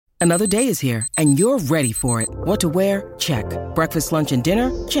Another day is here, and you're ready for it. What to wear? Check. Breakfast, lunch, and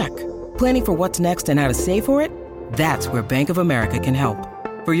dinner? Check. Planning for what's next and how to save for it? That's where Bank of America can help.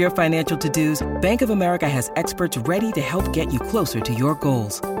 For your financial to-dos, Bank of America has experts ready to help get you closer to your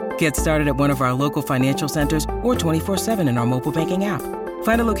goals. Get started at one of our local financial centers or 24/7 in our mobile banking app.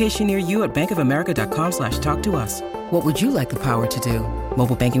 Find a location near you at bankofamerica.com/talktous. What would you like the power to do?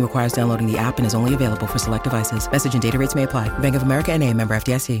 Mobile banking requires downloading the app and is only available for select devices. Message and data rates may apply. Bank of America N.A., member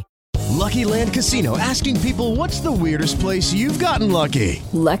FDIC. Lucky Land Casino, asking people, what's the weirdest place you've gotten lucky?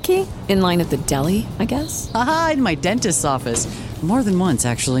 Lucky? In line at the deli, I guess? Aha, in my dentist's office. More than once,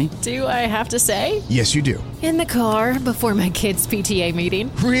 actually. Do I have to say? Yes, you do. In the car before my kids' PTA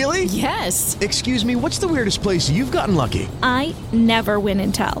meeting. Really? Yes. Excuse me, what's the weirdest place you've gotten lucky? I never win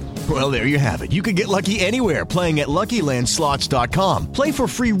and tell. Well, there you have it. You can get lucky anywhere, playing at LuckyLandSlots.com. Play for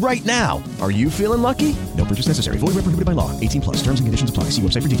free right now. Are you feeling lucky? No purchase necessary. Void where prohibited by law. 18 plus. Terms and conditions apply. See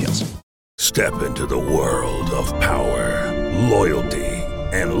website for details. Step into the world of power, loyalty,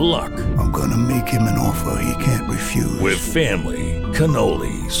 and luck. I'm gonna make him an offer he can't refuse. With family,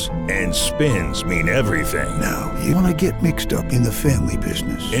 cannolis, and spins mean everything. Now, you wanna get mixed up in the family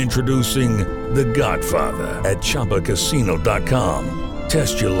business. Introducing The Godfather at ChumbaCasino.com.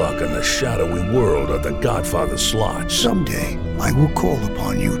 Test your luck in the shadowy world of The Godfather slot. Someday, I will call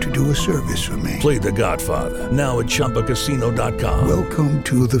upon you to do a service for me. Play The Godfather now at ChumbaCasino.com. Welcome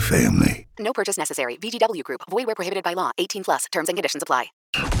to the family. No purchase necessary. VGW Group. Void where prohibited by law. 18 plus. Terms and conditions apply.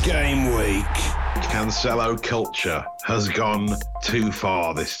 Game week. Cancelo culture has gone too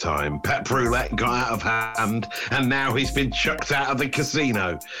far this time. Pep Roulette got out of hand, and now he's been chucked out of the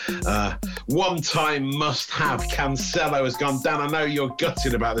casino. One-time must-have. Cancelo has gone down. I know you're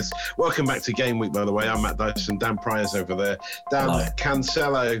gutted about this. Welcome back to Game Week, by the way. I'm Matt Dyson. Dan Pryor's over there. Dan, hello.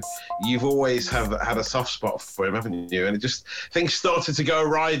 Cancelo, you've always had a soft spot for him, haven't you? And things started to go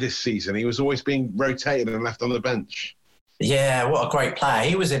awry this season. He was always being rotated and left on the bench. Yeah, what a great player.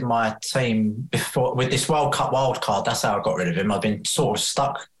 He was in my team before with this World Cup wild card. That's how I got rid of him. I've been sort of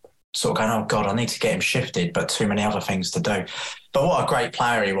stuck, going, oh, God, I need to get him shifted, but too many other things to do. But what a great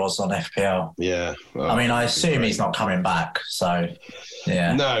player he was on FPL. Yeah. Well, I mean, I assume he's not coming back, so,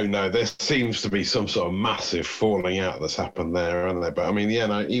 yeah. No, there seems to be some sort of massive falling out that's happened there, hasn't there? But, I mean, yeah,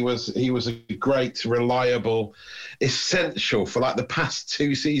 no, he was a great, reliable, essential for, like, the past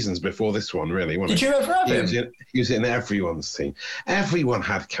 2 seasons before this one, really. Did you ever have him? He was in everyone's team. Everyone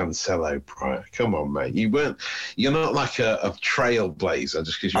had Cancelo prior. Come on, mate. You're not like a trailblazer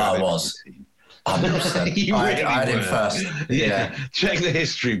just because you're I was. 100%. I had him first. Yeah. Check the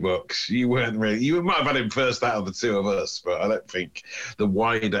history books. You weren't really. You might have had him first out of the two of us, but I don't think the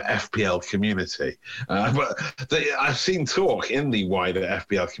wider FPL community. I've seen talk in the wider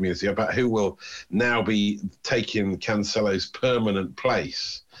FPL community about who will now be taking Cancelo's permanent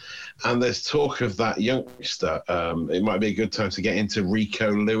place. And there's talk of that youngster. It might be a good time to get into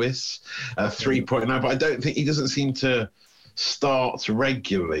Rico Lewis, 3.9. But I don't think he doesn't seem to start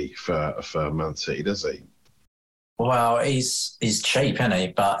regularly for Man City, does he? Well, he's cheap, isn't he?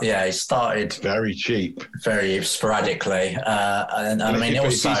 But yeah, he started very cheap, very sporadically. And I mean, if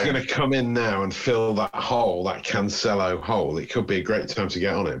also he's going to come in now and fill that hole, that Cancelo hole, it could be a great time to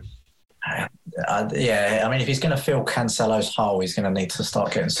get on him. Yeah, I mean, if he's going to fill Cancelo's hole, he's going to need to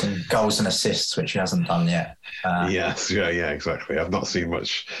start getting some goals and assists, which he hasn't done yet. Yeah, exactly. I've not seen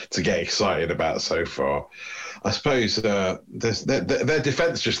much to get excited about so far. I suppose their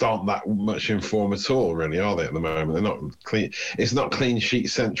defence just aren't that much in form at all, really, are they, at the moment? They're not clean. It's not clean sheet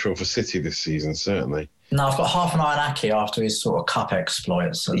central for City this season, certainly. No, I've got half an eye on Ake after his sort of cup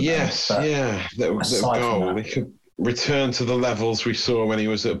exploits. That goal. He could return to the levels we saw when he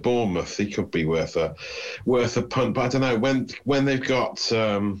was at Bournemouth. He could be worth a punt. But I don't know, when they've got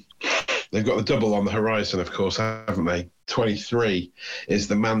the double on the horizon, of course, haven't they? 23 is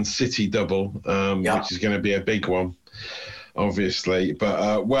the Man City double, which is going to be a big one, obviously.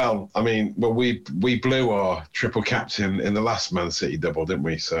 But, we blew our triple captain in the last Man City double, didn't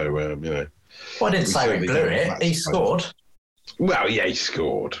we? So, Well, I didn't say we blew it. He scored. Well, yeah, he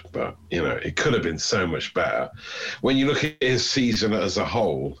scored, but, it could have been so much better. When you look at his season as a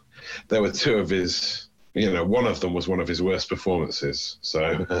whole, there were 2 of his... one of them was one of his worst performances.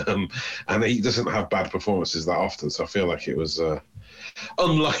 So, and he doesn't have bad performances that often. So I feel like it was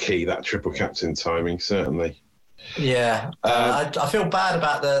unlucky, that triple captain timing, certainly. Yeah. I feel bad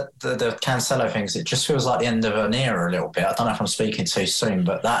about the Cancelo things. It just feels like the end of an era a little bit. I don't know if I'm speaking too soon,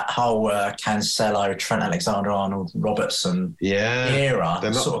 but that whole Cancelo, Trent Alexander-Arnold, Robertson era,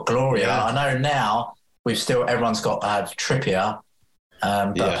 sort of glory. Yeah. I know now everyone's got to have Trippier.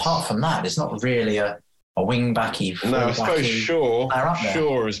 But apart from that, there's not really a a wing-backy. No, I suppose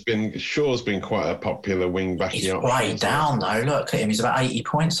Shaw's been quite a popular wing-backy. He's way down though. Look at him; he's about 80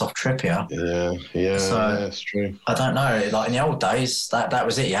 points off Trippier. Yeah, so, that's true. I don't know. Like in the old days, that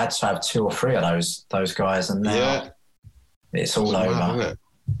was it. You had to have 2 or 3 of those guys, and now it's all over. Mad, isn't it?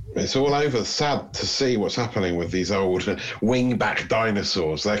 It's all over. Sad to see what's happening with these old wing-back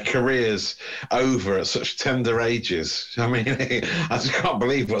dinosaurs. Their careers over at such tender ages. I mean, I just can't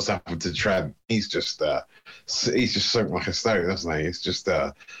believe what's happened to Trent. He's just sunk like a stone, hasn't he? It's just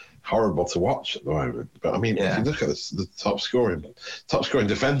horrible to watch at the moment. But I mean, if you look at the top scoring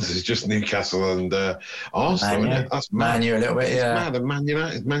defenders is just Newcastle and Arsenal. That's Man U a little bit, yeah. Mad, and Man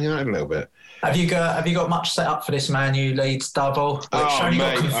United a little bit. Have you got much set up for this Man U Leeds double? Which only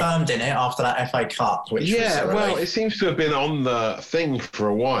got confirmed in it after that FA Cup. It seems to have been on the thing for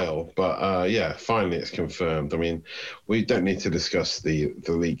a while, but finally it's confirmed. I mean, we don't need to discuss the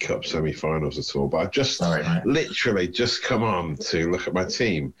League Cup semi-finals at all, but I've just literally just come on to look at my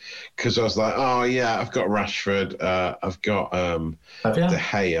team because I was like, I've got Rashford, I've got De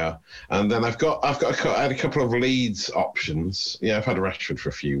Gea, and then I had a couple of Leeds options. Yeah, I've had Rashford for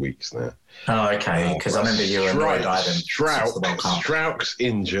a few weeks now. Oh, okay, because I remember you were annoyed I hadn't. Strauch's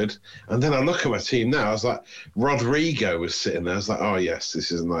injured, and then I look at my team now, I was like, Rodrigo was sitting there, I was like, oh yes, this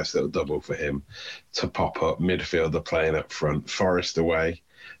is a nice little double for him to pop up, midfielder playing up front, Forest away,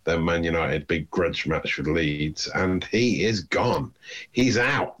 then Man United, big grudge match with Leeds, and he is gone. He's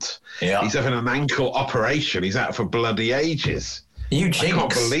out. Yeah. He's having an ankle operation, he's out for bloody ages. You jinx. I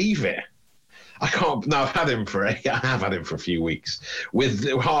can't believe it. I have had him for a few weeks with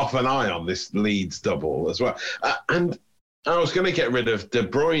half an eye on this Leeds double as well. And I was going to get rid of De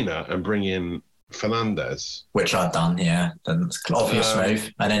Bruyne and bring in Fernandes. Which I've done, yeah. That's obvious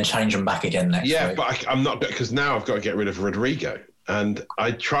move. And then change them back again next week. Yeah, but I'm not, because now I've got to get rid of Rodrigo. And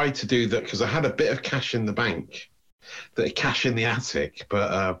I tried to do that because I had a bit of cash in the bank, cash in the attic,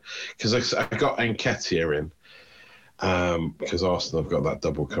 but because I got Nketiah in. Because Arsenal have got that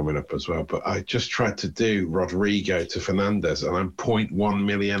double coming up as well. But I just tried to do Rodrigo to Fernandes, and I'm 0.1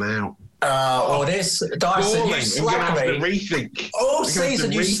 million out. This Dyson, you slag me. Rethink. All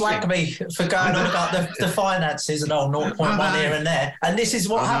season you slag me for going on about the finances and 0.1 here and there. And this is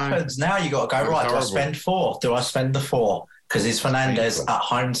what happens. Now you got to go, right, do I spend 4? Do I spend the 4? Because it's Fernandes at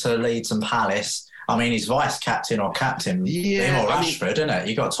home to Leeds and Palace. I mean, he's vice-captain or captain. Yeah, him or Rashford, isn't it?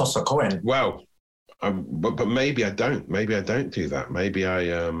 You got to toss a coin. Well, but maybe I don't. Maybe I don't do that. Maybe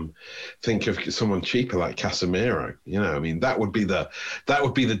I think of someone cheaper like Casemiro. You know, I mean, that would be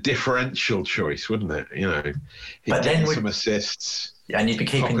the differential choice, wouldn't it? You know, but then some assists, and you'd be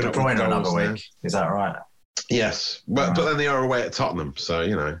keeping De Bruyne another week. Now. Is that right? Yes, but then they are away at Tottenham, so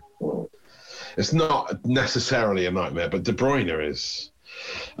you know, it's not necessarily a nightmare. But De Bruyne is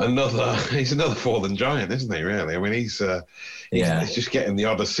he's another fallen giant, isn't he? Really? I mean, he's just getting the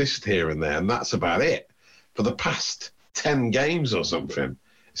odd assist here and there, and that's about it for the past 10 games or something.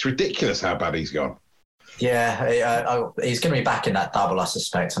 It's ridiculous how bad he's gone. Yeah, he's going to be back in that double, I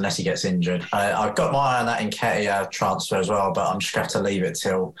suspect, unless he gets injured. I've got my eye on that Nketiah transfer as well, but I'm just going to have to leave it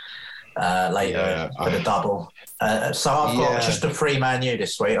till later for the double. So I've got just a free Man U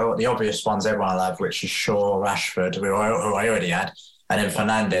this week. I've got the obvious ones everyone will have, which is Shaw, Rashford, who I already had, and then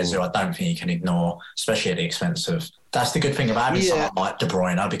Fernandes, who I don't think you can ignore, especially at the expense of. That's the good thing about having someone like De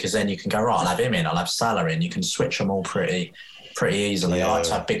Bruyne, because then you can go, right, I'll have him in, I'll have Salah in. You can switch them all pretty easily. I like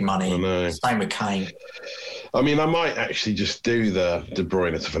to have big money. Same with Kane. I mean, I might actually just do the De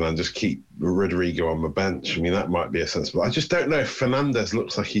Bruyne to Fernandes, keep Rodrigo on the bench. I mean, that might be a sensible. I just don't know if Fernandes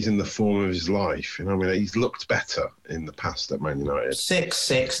looks like he's in the form of his life. You know, I mean, he's looked better in the past at Man United.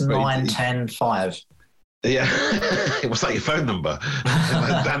 6'6", 9', 10, 5. Yeah, what's that, your phone number?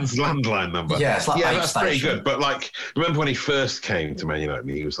 Dan's landline number. Yeah, it's like that's station. Pretty good. But like, remember when he first came to Man United,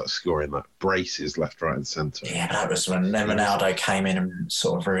 he was like scoring like braces left, right, and centre. Yeah, but that was when Ronaldo came in and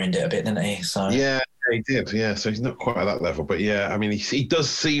sort of ruined it a bit, didn't he? So yeah, he did. Yeah, so he's not quite at that level, but yeah, I mean, he does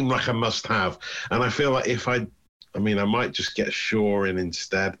seem like a must-have, and I feel like if I might just get Shaw in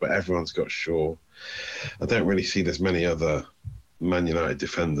instead, but everyone's got Shaw. I don't really see there's many other Man United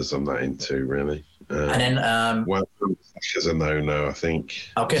defenders I'm that into, really. And then is a no, I think.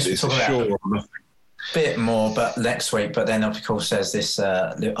 I guess we'll talk about a bit more, but next week. But then, of course, there's this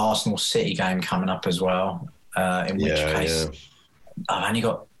the Arsenal City game coming up as well. In which case, I've only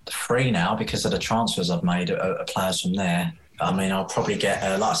got 3 now because of the transfers I've made. Players from there. I mean, I'll probably get,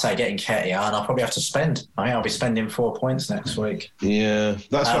 like I say, getting Nketiah, and I'll probably have to spend. I think I'll be spending 4 points next week. Yeah,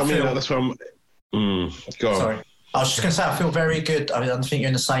 that's what I mean. That's what I'm. Go on. Sorry. I was just going to say, I feel very good. I mean, I think you're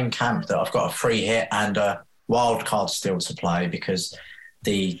in the same camp that I've got a free hit and a wild card still to play because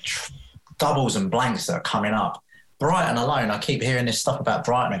the doubles and blanks that are coming up. Brighton alone, I keep hearing this stuff about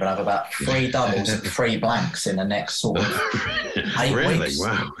Brighton are going to have about 3 doubles and 3 blanks in the next sort of 8 really? weeks.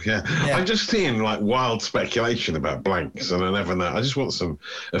 Wow. Yeah. I'm just seeing like wild speculation about blanks, and I never know. I just want some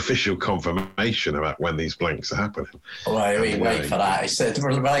official confirmation about when these blanks are happening. Well, we wait for that. It's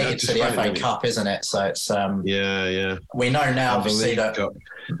related to the FA Cup, isn't it? So it's yeah. We know now, obviously, that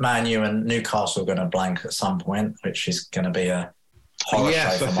Man U and Newcastle are going to blank at some point, which is going to be a horror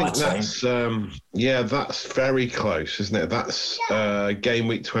show for my team. That's very close, isn't it? That's game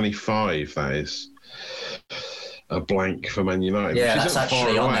week 25. That is a blank for Man United. Yeah, which that's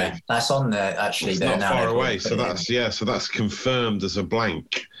actually on there. That's on there actually. It's not far away, so that's confirmed as a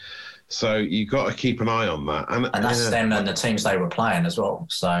blank. So you got to keep an eye on that, and that's them and the teams they were playing as well.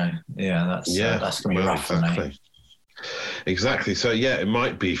 So that's going to be rough for me. Exactly. So it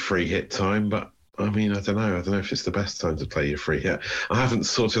might be free hit time, but I mean, I don't know if it's the best time to play your free hit. I haven't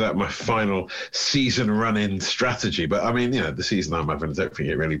sorted out my final season run-in strategy, but I mean, the season I'm having, I don't think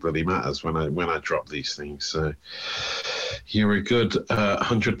it really bloody matters when I drop these things. So you're a good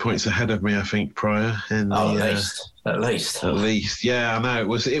 100 points ahead of me, I think, prior. At least. Yeah, I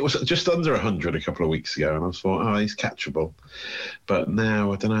know. It was just under 100 a couple of weeks ago, and I thought, he's catchable. But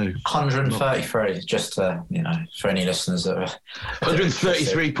now, I don't know. 133, just to, for any listeners that are...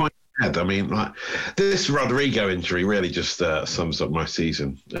 133 points. I mean, like this Rodrigo injury really just sums up my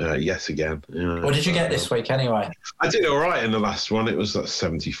season yet again. What did you get this week anyway? I did all right in the last one. It was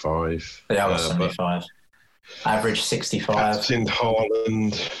 75. Yeah, I was 75. Average 65. Captain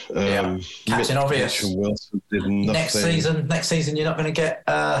Haaland. Captain Obvious. Wilson did nothing. Next season, you're not going to get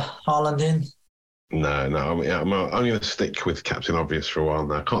Haaland in? No. I'm going to stick with Captain Obvious for a while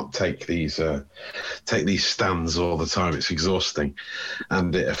now. I can't take these stands all the time. It's exhausting,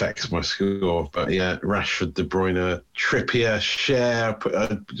 and it affects my score. But Rashford, De Bruyne, Trippier, Schär, put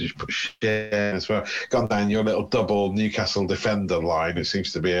Schär as well. Gone down your little double Newcastle defender line. It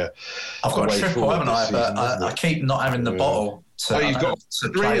seems to be I've got a triple, haven't I? But I keep not having the bottle. You've got to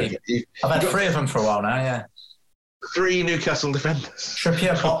play. I've had 3 of them for a while now. Yeah. 3 Newcastle defenders.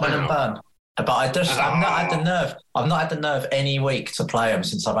 Trippier, Botman, and Burn. But I've not had the nerve. I've not had the nerve any week to play them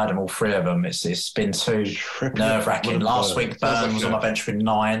since I've had them, all 3 of them. It's been too nerve-wracking. Last week, Burn was on my bench with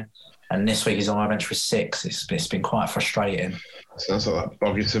 9, and this week he's on my bench with 6. It's been quite frustrating. Sounds like that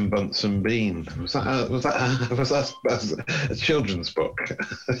Bogerton, Bunsen Bean. Was that a children's book? Do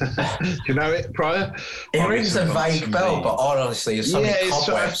you know it prior? It rings a vague bell, but honestly, there's so many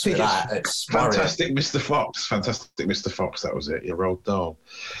cobwebs with that. It's Fantastic Mr. Fox. That was it. Your old doll.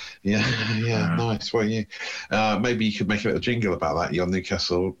 Yeah, nice. Well, maybe you could make a little jingle about that. Your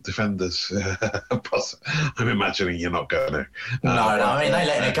Newcastle defenders. I'm imagining you're not going to. No. I mean, they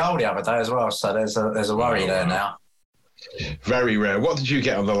let in a goal the other day as well, so there's a worry there now. Very rare. What did you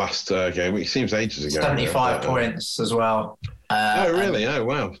get on the last game? It seems ages ago. 75 points as well. Oh, really?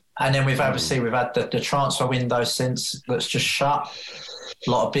 Wow. And then we've had the transfer window since that's just shut. A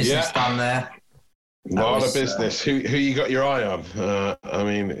lot of business done there. A lot of business. Who you got your eye on? I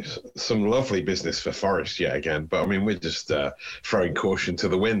mean, some lovely business for Forest yet again. But I mean, we're just throwing caution to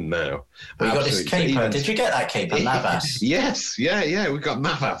the wind now. We got this keeper. Did you get that keeper, Navas? Yes. Yeah. We got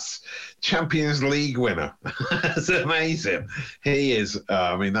Navas, Champions League winner. That's amazing. He is.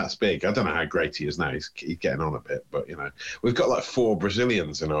 I mean, that's big. I don't know how great he is now. He's getting on a bit, but we've got like 4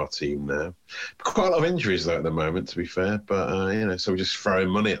 Brazilians in our team now. Quite a lot of injuries though at the moment, to be fair. But so we're just throwing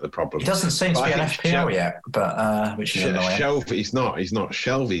money at the problem. He doesn't seem to be an FPL yet, but which is annoying. Shelvey, he's not.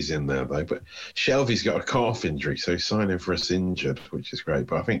 Shelvey's in there though, but Shelvey's got a calf injury, so he's signing for us injured, which is great.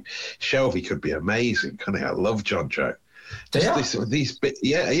 But I think Shelvey could be amazing. I love John Joe. He's great.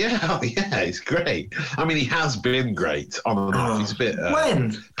 I mean, he has been great on and off. He's a bit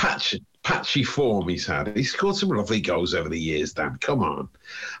patchy form he's had. He's scored some lovely goals over the years, Dan. Come on.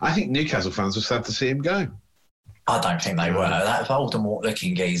 I think Newcastle fans were sad to see him go. I don't think they were. That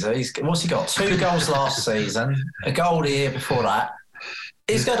Voldemort-looking geezer. What's he got? 2 goals last season, a goal the year before that.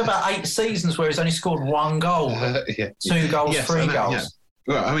 He's got about 8 seasons where he's only scored 1 goal, 2 goals, 3 goals. Yeah.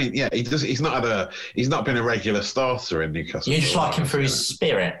 Well, I mean, he does. He's not been a regular starter in Newcastle. You just like him for his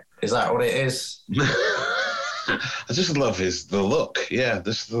spirit. Is that what it is? I just love the look. Yeah,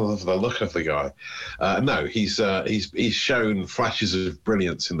 just love the look of the guy. No, he's shown flashes of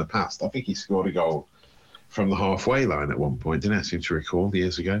brilliance in the past. I think he scored a goal from the halfway line at one point, didn't I seem to recall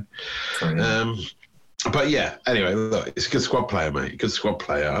years ago? But yeah, anyway, look, it's a good squad player, mate. Good squad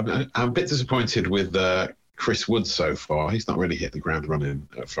player. I'm a bit disappointed with Chris Wood so far. He's not really hit the ground running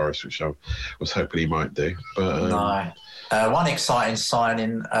at Forest, which I was hoping he might do. But no. One exciting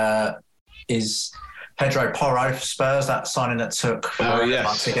signing is Pedro Porro for Spurs, that signing that took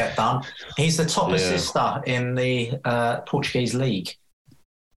months to get done. He's the top assister in the Portuguese league.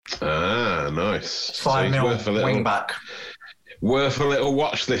 Ah, nice. $5 million wing back. Worth a little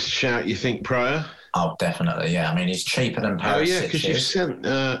watch list shout, you think, Pryor? Oh, definitely, yeah. I mean, he's cheaper than Perisic. Oh, yeah, because you sent,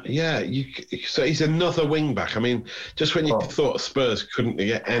 so he's another wing back. I mean, just when you thought Spurs couldn't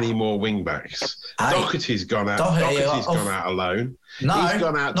get any more wing backs, Doherty's gone out. Doherty's gone out alone. No, he's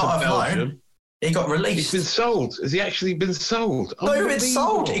gone out to Belgium. Alone. He got released. He's been sold. Has he actually been sold? No, he's been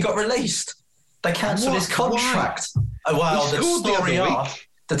sold. He got released. They cancelled his contract. Why? Well,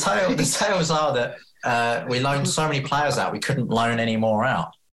 the tales are that we loaned so many players out, we couldn't loan any more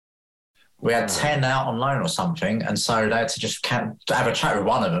out. We had 10 out on loan or something, and so they had to just have a chat with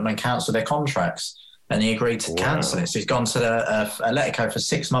one of them and cancel their contracts. And he agreed to cancel it. So he's gone to the Atletico for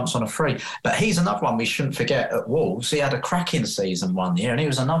 6 months on a free. But he's another one we shouldn't forget at Wolves. He had a cracking season one year, and he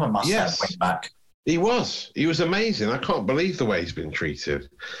was another must-have wing back. He was. He was amazing. I can't believe the way he's been treated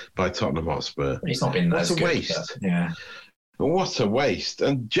by Tottenham Hotspur. He's not been What as a good. waste. Yeah. What a waste.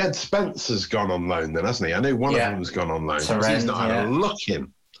 And Jed Spencer's gone on loan then, hasn't he? I know one of them's gone on loan. He's not had a look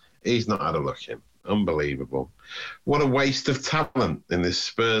in. He's not had a look in. Unbelievable. What a waste of talent in this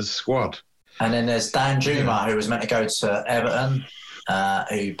Spurs squad. And then there's Dan Juma, who was meant to go to Everton,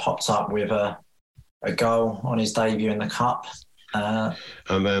 who popped up with a goal on his debut in the Cup.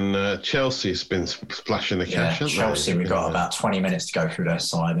 And then Chelsea's been splashing the cash, haven't Chelsea, we've got about 20 minutes to go through their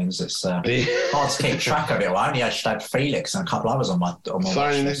signings. It's hard to keep track of it. Well, I only actually had Felix and a couple others on my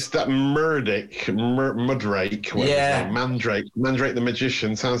Sorry, it's that Mudrake, Mandrake the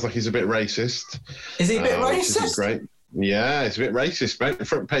magician. Sounds like he's a bit racist. Is he a bit racist? Great. Yeah, it's a bit racist, mate.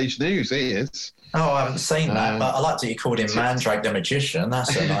 Front page news, he is. Oh, I haven't seen that, but I liked that you called him Mandrake the Magician.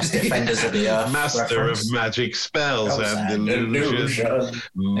 That's a nice Defenders of the Earth Master reference. of magic spells and illusion.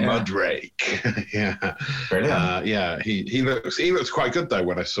 Mudrake. Yeah. Brilliant. He looks quite good, though,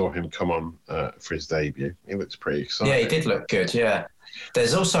 when I saw him come on for his debut. He looks pretty exciting. Yeah, he did look good, yeah.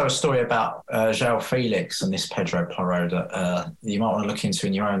 There's also a story about João Felix and this Pedro Porro that you might want to look into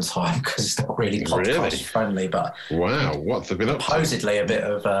in your own time because it's not really podcast friendly. But wow, what's the been up to? Supposedly a bit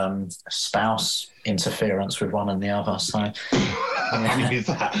of spouse interference with one and the other. So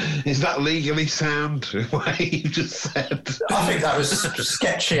is that legally sound? What you just said? I think that was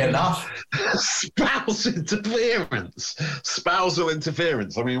sketchy enough. Spousal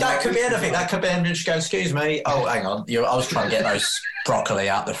interference. I mean, that could be anything. That could be anything. Just go, excuse me. Oh, hang on. I was trying to get those broccoli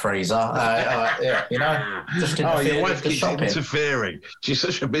out the freezer. Yeah, you know. Just your wife keeps interfering. She's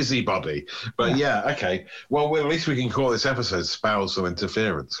such a busybody. But yeah, okay. Well, at least we can call this episode Spousal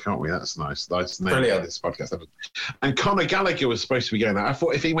Interference, can't we? That's nice. Nice name. Brilliant. This podcast. And Conor Gallagher was supposed to be going out. I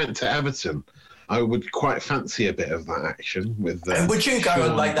thought if he went to Everton, I would quite fancy a bit of that action with. And would you go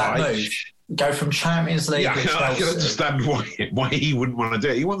and make that move? Go from Champions League. Yeah, I can understand why he wouldn't want to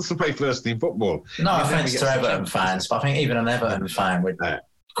do it. He wants to play first team football. No offence to Everton fans, but I think even an Everton fan would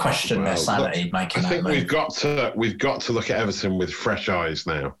question their sanity making that move. I think we've got to look at Everton with fresh eyes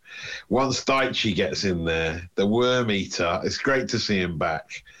now. Once Daichi gets in there, the worm eater, it's great to see him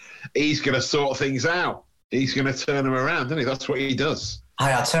back. He's going to sort things out. He's going to turn them around, isn't he? That's what he does.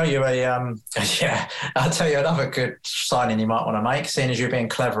 Hey, I'll tell you I'll tell you another good signing you might want to make, seeing as you're being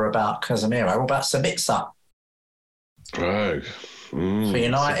clever about Casemiro. What about Sabitzer? Oh. For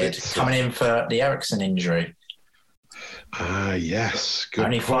United, coming in for the Eriksen injury. Yes. Good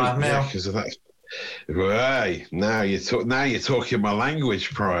Only point. $5 million. Because of that. Right. Now you're talking my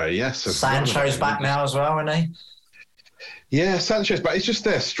language, Pryor. Yes. Sancho's back now as well, isn't he? Yeah, Sancho's back. It's just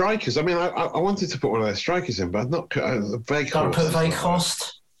their strikers. I mean, I wanted to put one of their strikers in, but not Weghorst. Don't put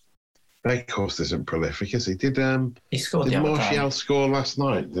Weghorst. Weghorst isn't prolific, is he? He scored did the other Martial time. Score last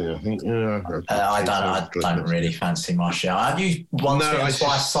night? I think. I don't really fancy Martial. Have you once been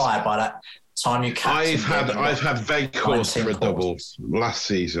twice side by that time you captained? I've had Weghorst for a double last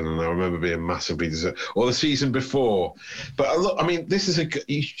season, and I remember being massively deserved. Or the season before. But look, I mean, this is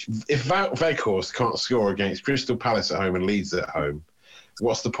if Weghorst can't score against Crystal Palace at home and Leeds at home,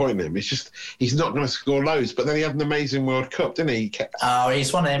 what's the point in him? It's just he's not going to score loads. But then he had an amazing World Cup, didn't he?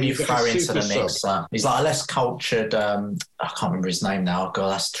 He's one of them you throw into the mix. He's like a less cultured. I can't remember his name now. God,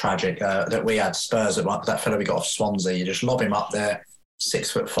 that's tragic. That we had Spurs at that fellow we got off Swansea. You just lob him up there.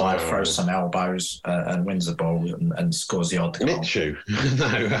 6'5", throws some elbows and wins the ball and scores the odd goal. Michu?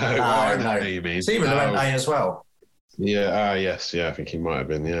 No. You mean? Stephen Llorente as well. Yeah, yes, yeah, I think he might have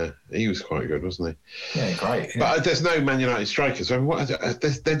been, yeah. He was quite good, wasn't he? Yeah, great. Yeah. But there's no Man United strikers. I mean,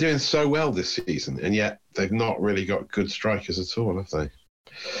 they're doing so well this season, and yet they've not really got good strikers at all, have they?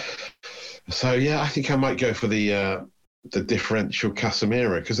 So, yeah, I think I might go for the the differential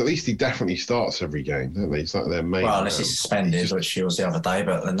Casemiro, because at least he definitely starts every game, don't he? He's like their main. Well, unless he's suspended, which he was the other day,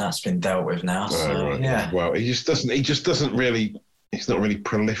 but then that's been dealt with now. So, right. yeah. Well, he just doesn't really. He's not really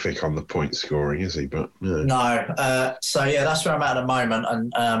prolific on the point scoring, is he? But yeah. No. So yeah, that's where I'm at the moment,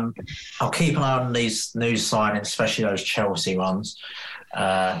 and I'll keep an eye on these news signings, especially those Chelsea ones.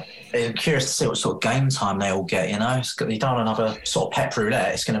 I'm curious to see what sort of game time they all get. You know, you don't want another sort of pep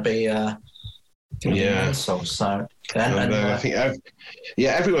roulette. It's going to be. Mental, so I think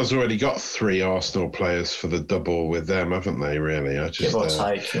everyone's already got 3 Arsenal players for the double with them, haven't they? Really, give or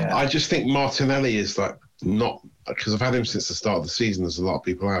take. Yeah. I just think Martinelli is like not, because I've had him since the start of the season, as a lot of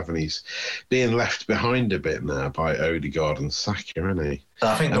people have, and he's being left behind a bit now by Odegaard and Saka, isn't he? But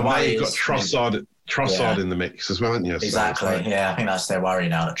I think the way you've got Trossard in the mix as well, haven't you? Exactly. So I think that's their worry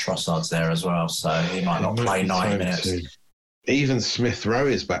now, that Trossard's there as well, so he might not play 90 minutes. Even Smith Rowe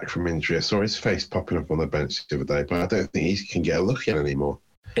is back from injury. I saw his face popping up on the bench the other day, but I don't think he can get a look in anymore.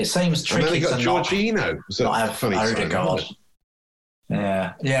 It seems tricky. And then they got Jorginho. Not have funny Odegaard.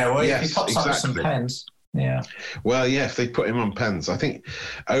 Yeah. Well, if he pops up some pens. Yeah. Well, yeah, if they put him on pens, I think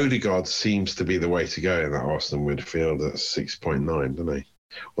Odegaard seems to be the way to go in that Arsenal midfield at 6.9, doesn't he?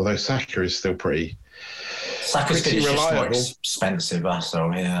 Although Saka is still pretty reliable. More expensive, that's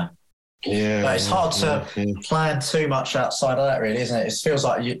all, yeah. Yeah, but it's hard to plan too much outside of that, really, isn't it? It feels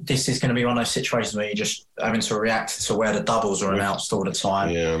like this is going to be one of those situations where you're just having to react to where the doubles are announced all the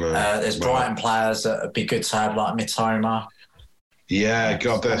time. Yeah, there's Brighton players that would be good to have, like Mitoma. Yeah,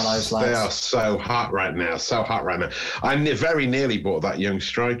 God, they are so hot right now. I very nearly bought that young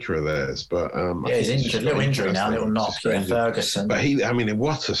striker of theirs, but he's injured, little injury now, little knock. Yeah, Ferguson. But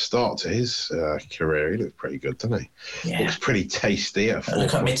what a start to his career. He looked pretty good, didn't he? Yeah, looks pretty tasty. Look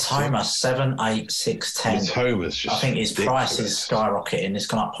at Mitoma, 7, 8, 6, 10. Mitoma's just. I think his price is skyrocketing. It's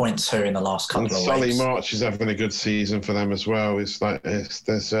gone up 0.2 in the last couple of weeks. Solly March is having a good season for them as well. It's like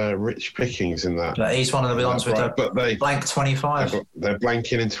there's rich pickings in that. But he's one of the ones with the blank 25. They're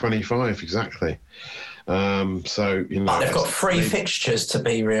blanking in 25, exactly. So, you know. But they've got 3 fixtures to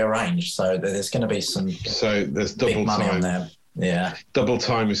be rearranged, so there's going to be some there's big double money time on there. Yeah. Double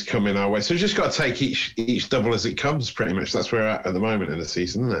time is coming our way. So we've just got to take each double as it comes, pretty much. That's where we're at the moment in the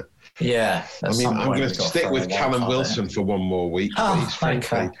season, isn't it? Yeah. I mean, I'm going to stick with Callum Wilson for one more week.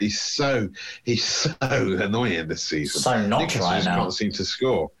 He's so annoying this season. So not right now. Can't seem to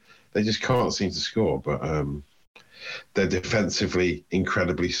score. They just can't seem to score, but they're defensively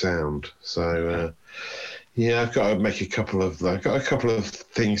incredibly sound. So I've got to make a couple of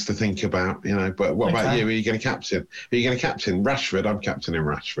things to think about, you know. But what about you? Are you going to captain? Rashford? I'm captaining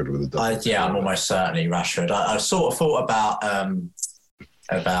Rashford with a double. I'm almost certainly Rashford. I sort of thought about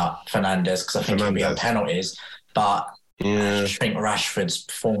Fernandes, because I think he'll be on penalties, but I just think Rashford's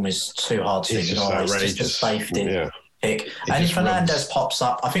form is too hard to ignore. It's just a safety pick. And if Fernandes pops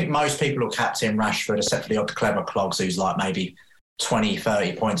up, I think most people will captain Rashford, except for the odd clever clogs who's like maybe 20,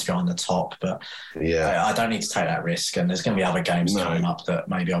 30 points behind the top. But I don't need to take that risk. And there's going to be other games coming up that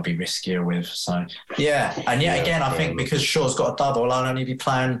maybe I'll be riskier with. So, again, I think because Shaw's got a double, I'll only be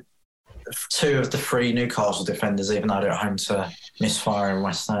playing 2 of the 3 Newcastle defenders, even though they're at home to misfire in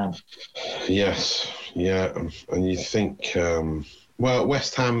West Ham. Yes, yeah. And you think...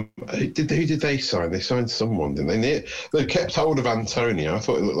 West Ham, who did they sign? They signed someone, didn't they? They kept hold of Antonio. I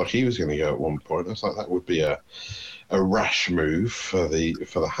thought it looked like he was going to go at one point. I was like, that would be a rash move for the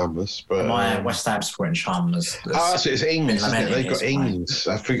Hammers. But my West Ham supporting Chum it's Ings, isn't it? They've got Ings.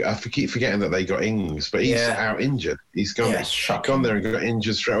 I keep forgetting that they got Ings, but he's out injured. He's gone there and got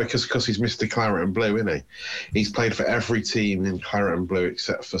injured straight away because he's Mr. Claret and Blue, isn't he? He's played for every team in Claret and Blue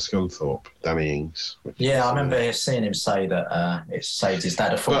except for Scunthorpe, Danny Ings. I remember seeing him say that it saved his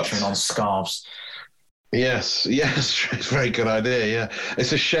dad a fortune on scarves. Yes, it's a very good idea, yeah.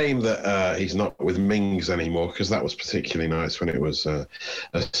 It's a shame that he's not with Mings anymore, because that was particularly nice when it was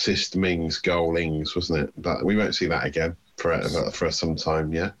assist Mings, goal Ings, wasn't it? But we won't see that again for some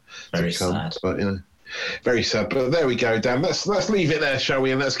time yet. Very sad. But, you know, very sad. But there we go, Dan. Let's leave it there, shall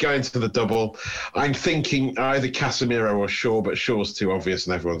we? And let's go into the double. I'm thinking either Casemiro or Shaw, but Shaw's too obvious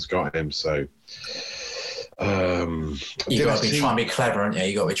and everyone's got him, so... You've got to be trying to be clever, haven't you?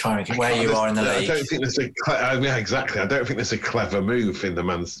 You've got to be trying to where you are in the league. I don't think there's exactly. I don't think there's a clever move in the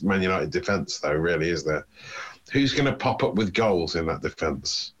Man United defence, though, really, is there? Who's going to pop up with goals in that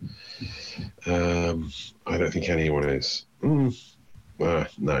defence? I don't think anyone is.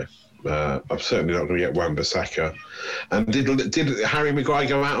 No. I'm certainly not going to get Wan-Bissaka. And did Harry Maguire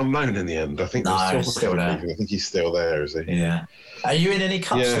go out on loan in the end? I think he's still there. I think he's still there, is he? Yeah. Are you in any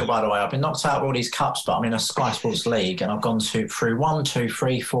cups still, by the way? I've been knocked out of all these cups, but I'm in a Sky Sports League, and I've gone through 1, 2,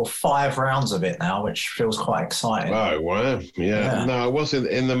 3, 4, 5 rounds of it now, which feels quite exciting. Oh, wow. Yeah. No, I was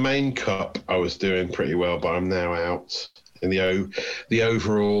in the main cup. I was doing pretty well, but I'm now out in the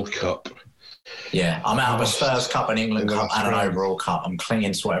overall cup. Yeah, I'm out of a Spurs Cup, an England Cup, and an overall cup. I'm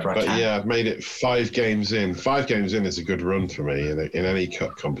clinging to whatever I can. But yeah, I've made it 5 games in. 5 games in is a good run for me in any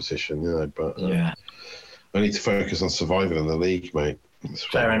cup competition, you know. But I need to focus on surviving in the league, mate.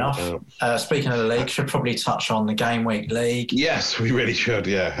 Fair enough. Speaking of the league, should probably touch on the Game Week League. Yes, we really should.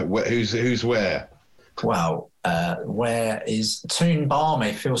 Yeah, who's where? Well, where is Toon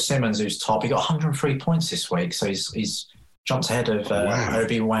Barmy, Phil Simmons, who's top? He got 103 points this week, so he's jumped ahead of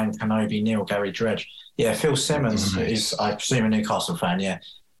Obi-Wan Kenobi, Neil, Gary Dredge. Yeah, Phil Simmons is, I presume, a Newcastle fan, yeah.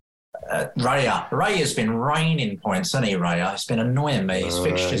 Raya has been raining points, hasn't he, Raya? It's been annoying me. His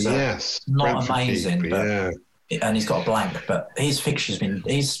fixtures are not amazing, and he's got a blank, but his fixtures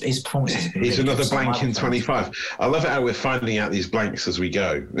his performances have been He's really another good. blank in 25. I love it how we're finding out these blanks as we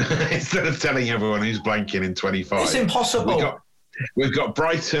go. Instead of telling everyone who's blanking in 25. It's impossible. We've got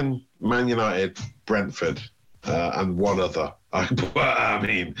Brighton, Man United, Brentford, and one other. But I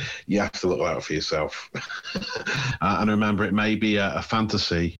mean, you have to look out for yourself. And remember, it may be a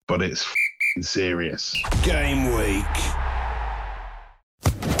fantasy, but it's serious. Game Week.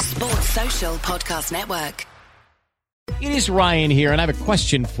 Sports Social Podcast Network. It is Ryan here, and I have a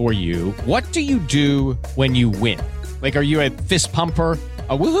question for you. What do you do when you win? Like, are you a fist pumper,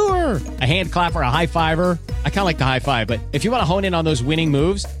 a woohooer, a hand clapper, a high fiver? I kind of like the high five, but if you want to hone in on those winning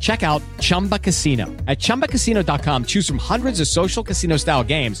moves, check out Chumba Casino. At ChumbaCasino.com, choose from hundreds of social casino-style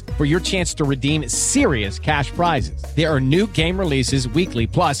games for your chance to redeem serious cash prizes. There are new game releases weekly,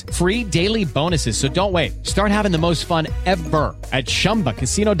 plus free daily bonuses, so don't wait. Start having the most fun ever at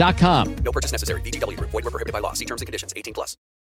ChumbaCasino.com. No purchase necessary. VGW Group. Void where prohibited by law. See terms and conditions. 18+.